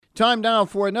Time now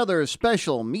for another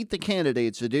special Meet the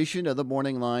Candidates edition of the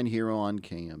Morning Line here on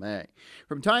KMA.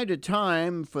 From time to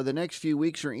time, for the next few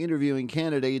weeks, we're interviewing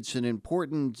candidates in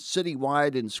important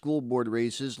citywide and school board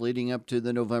races leading up to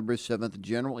the November 7th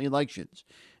general elections.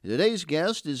 Today's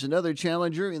guest is another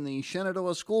challenger in the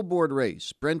Shenandoah School Board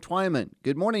race, Brent Twyman.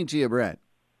 Good morning to you, Brent.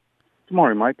 Good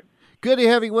morning, Mike. Good to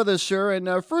have you with us, sir. And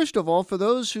first of all, for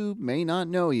those who may not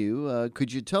know you,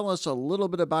 could you tell us a little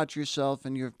bit about yourself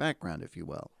and your background, if you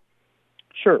will?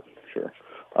 Sure.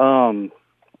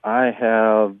 I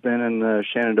have been in the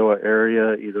Shenandoah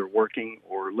area either working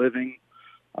or living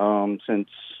since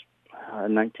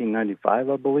 1995,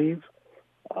 I believe.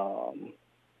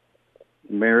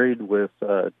 Married with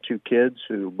two kids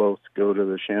who both go to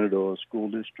the Shenandoah School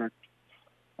District.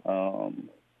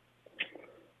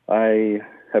 I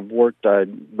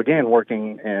began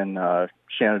working in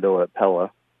Shenandoah at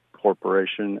Pella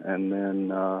Corporation, and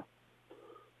then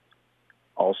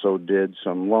also did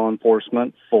some law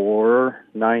enforcement for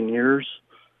 9 years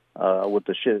with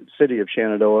the city of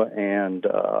Shenandoah and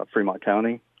Fremont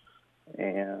County.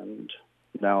 And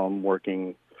now I'm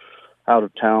working out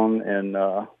of town in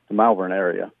the Malvern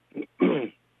area.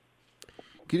 Can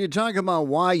you talk about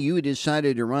why you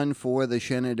decided to run for the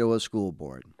Shenandoah School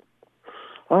Board?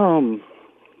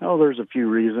 There's a few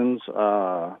reasons.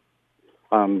 I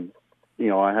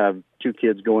have two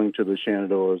kids going to the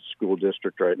Shenandoah School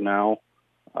District right now.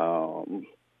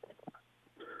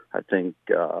 I think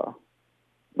I'd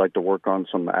like to work on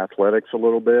some athletics a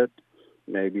little bit.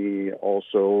 Maybe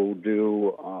also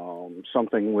do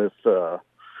something with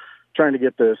trying to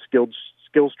get the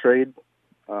skills trade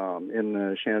in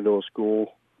the Shenandoah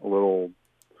School a little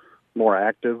more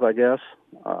active, I guess.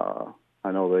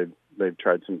 I know they've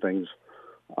tried some things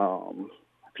a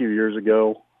few years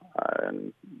ago,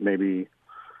 and maybe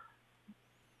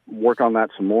work on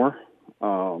that some more.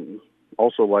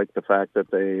 Also like the fact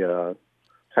that they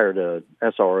hired a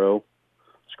SRO,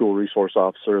 school resource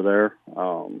officer there.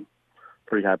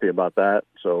 Pretty happy about that.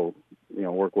 So,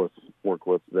 work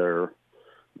with their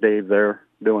Dave there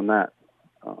doing that.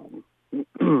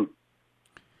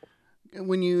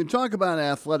 When you talk about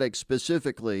athletics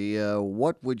specifically,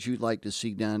 what would you like to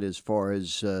see done as far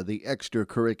as the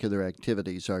extracurricular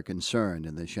activities are concerned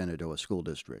in the Shenandoah School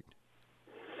District?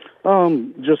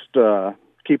 Just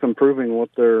keep improving what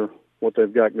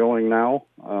they've got going now.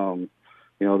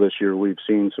 This year we've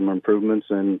seen some improvements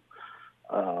in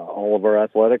all of our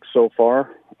athletics so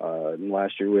far. And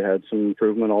last year we had some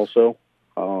improvement also.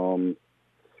 And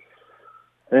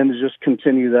to just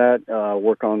continue that,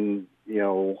 work on,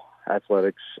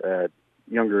 athletics at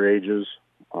younger ages.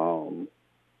 And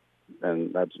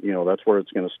that's where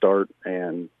it's going to start,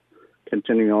 and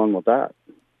continue on with that.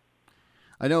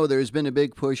 I know there's been a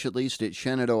big push, at least at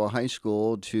Shenandoah High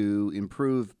School, to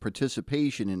improve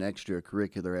participation in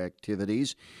extracurricular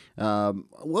activities. How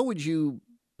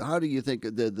do you think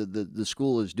the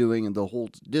school is doing and the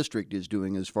whole district is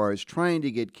doing as far as trying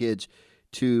to get kids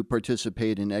to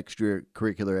participate in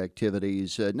extracurricular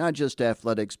activities, not just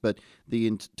athletics, but the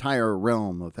entire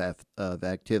realm of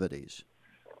activities?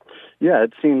 Yeah,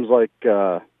 it seems like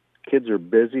kids are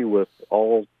busy with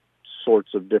all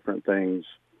sorts of different things.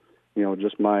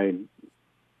 Just my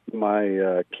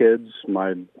kids.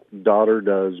 My daughter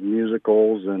does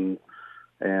musicals and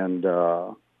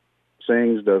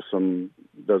sings. Does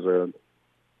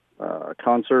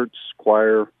concerts,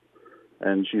 choir,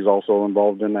 and she's also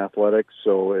involved in athletics.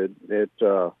 So it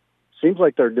seems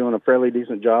like they're doing a fairly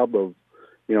decent job of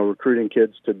recruiting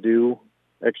kids to do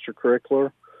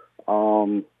extracurricular.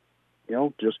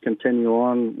 Just continue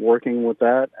on working with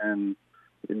that, and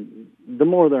the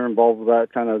more they're involved with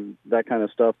that kind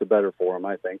of stuff, the better for them,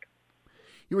 I think.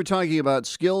 You were talking about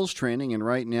skills training, and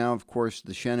right now, of course,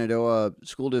 the Shenandoah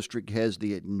School District has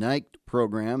the Ignite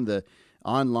program, the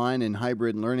online and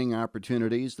hybrid learning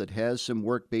opportunities that has some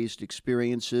work-based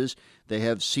experiences. They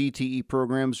have CTE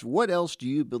programs. What else do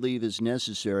you believe is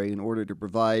necessary in order to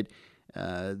provide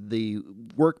the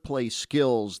workplace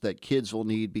skills that kids will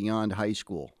need beyond high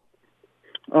school?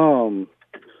 I'd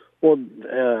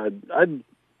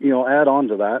add on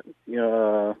to that.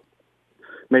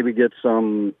 Maybe get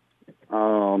some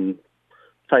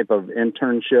type of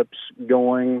internships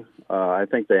going. I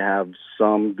think they have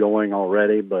some going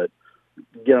already, but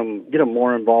get them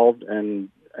more involved and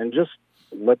just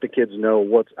let the kids know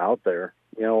what's out there.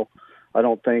 I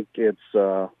don't think it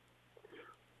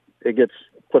gets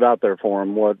put out there for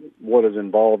them what is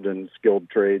involved in skilled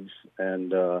trades,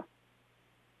 and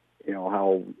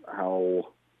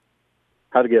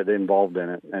how to get involved in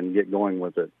it and get going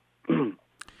with it.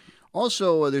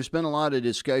 Also, there's been a lot of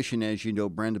discussion, as you know,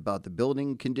 Brent, about the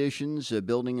building conditions,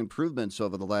 building improvements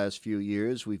over the last few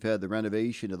years. We've had the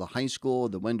renovation of the high school,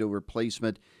 the window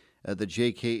replacement at the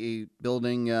JKA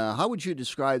building. How would you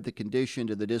describe the condition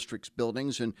of the district's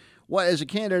buildings? And what, as a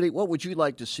candidate, what would you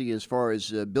like to see as far as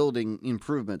building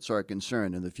improvements are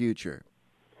concerned in the future?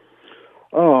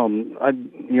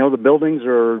 The buildings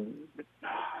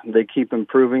they keep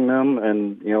improving them,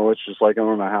 and, it's just like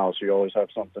owning a house. You always have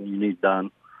something you need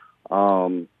done.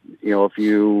 If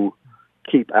you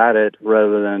keep at it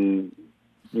rather than,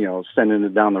 sending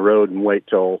it down the road and wait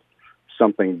till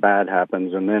something bad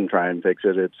happens and then try and fix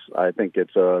it, I think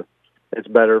it's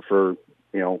better for,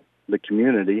 the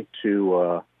community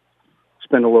to,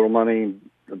 spend a little money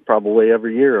probably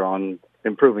every year on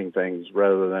improving things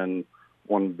rather than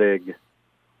one big,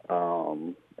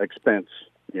 expense,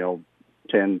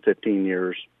 10, 15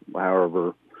 years,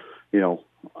 however,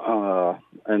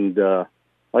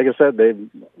 like I said,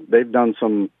 they've done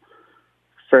some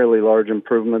fairly large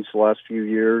improvements the last few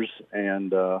years,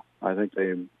 and I think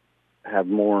they have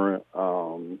more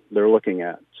they're looking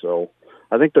at. So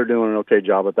I think they're doing an okay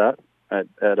job at that,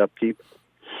 at upkeep.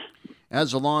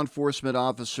 As a law enforcement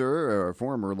officer, or a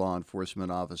former law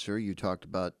enforcement officer, you talked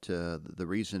about the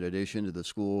recent addition to the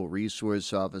school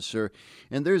resource officer,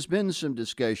 and there's been some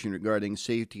discussion regarding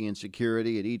safety and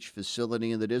security at each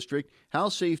facility in the district. How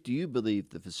safe do you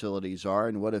believe the facilities are,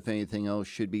 and what, if anything else,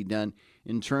 should be done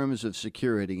in terms of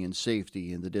security and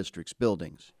safety in the district's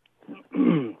buildings?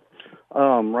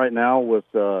 Right now, with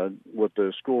the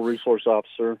school resource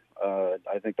officer, I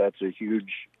think that's a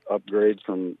huge upgrade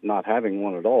from not having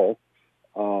one at all.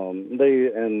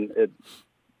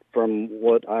 From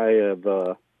what I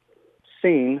have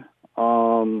seen,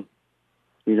 not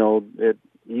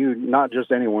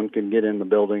just anyone can get in the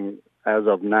building as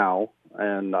of now,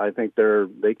 and I think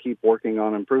they keep working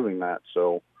on improving that.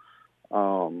 So,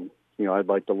 I'd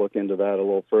like to look into that a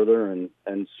little further and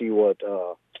see what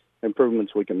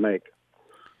improvements we can make.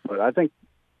 But I think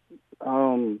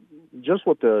just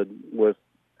with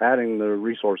adding the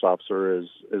resource officer is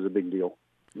a big deal.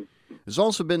 There's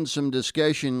also been some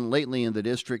discussion lately in the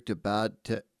district about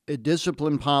a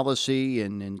discipline policy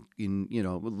and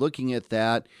looking at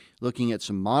that, looking at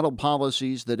some model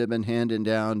policies that have been handed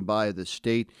down by the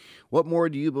state. What more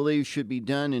do you believe should be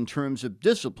done in terms of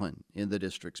discipline in the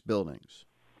district's buildings?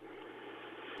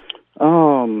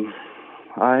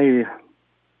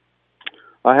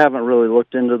 I haven't really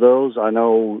looked into those. I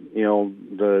know,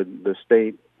 the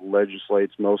state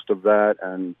legislates most of that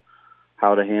and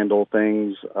how to handle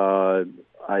things. I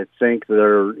think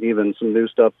there are even some new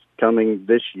stuff coming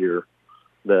this year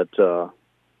that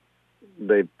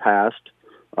they've passed.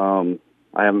 I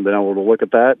haven't been able to look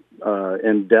at that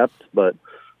in depth, but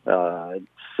it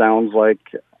sounds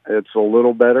like it's a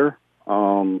little better.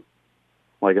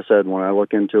 Like I said, when I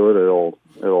look into it,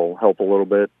 it'll help a little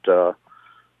bit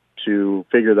to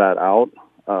figure that out.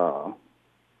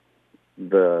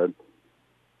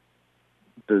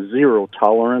 The zero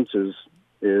tolerance is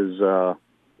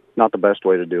not the best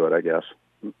way to do it, I guess.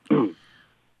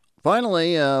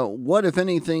 Finally, what, if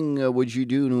anything, would you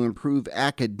do to improve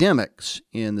academics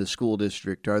in the school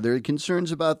district? Are there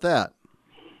concerns about that?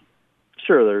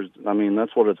 Sure,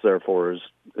 that's what it's there for, is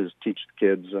teach the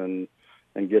kids and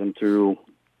get them through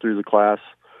the class.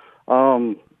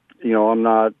 I'm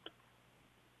not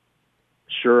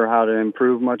sure how to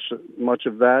improve much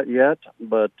of that yet,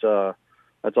 but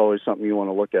that's always something you want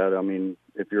to look at.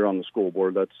 If you're on the school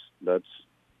board, that's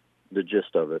the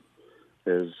gist of it,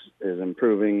 is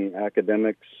improving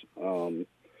academics.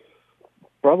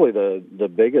 Probably the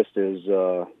biggest is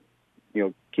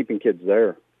keeping kids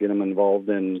there, get them involved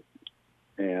and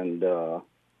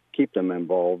keep them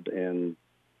involved and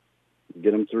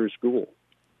get them through school.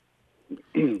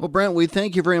 Well, Brent, we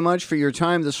thank you very much for your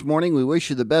time this morning. We wish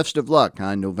you the best of luck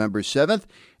on November 7th,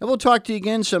 and we'll talk to you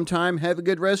again sometime. Have a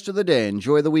good rest of the day.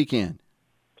 Enjoy the weekend.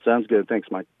 Sounds good. Thanks,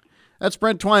 Mike. That's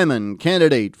Brent Twyman,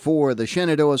 candidate for the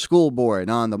Shenandoah School Board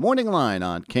on the Morning Line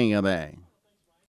on KMA.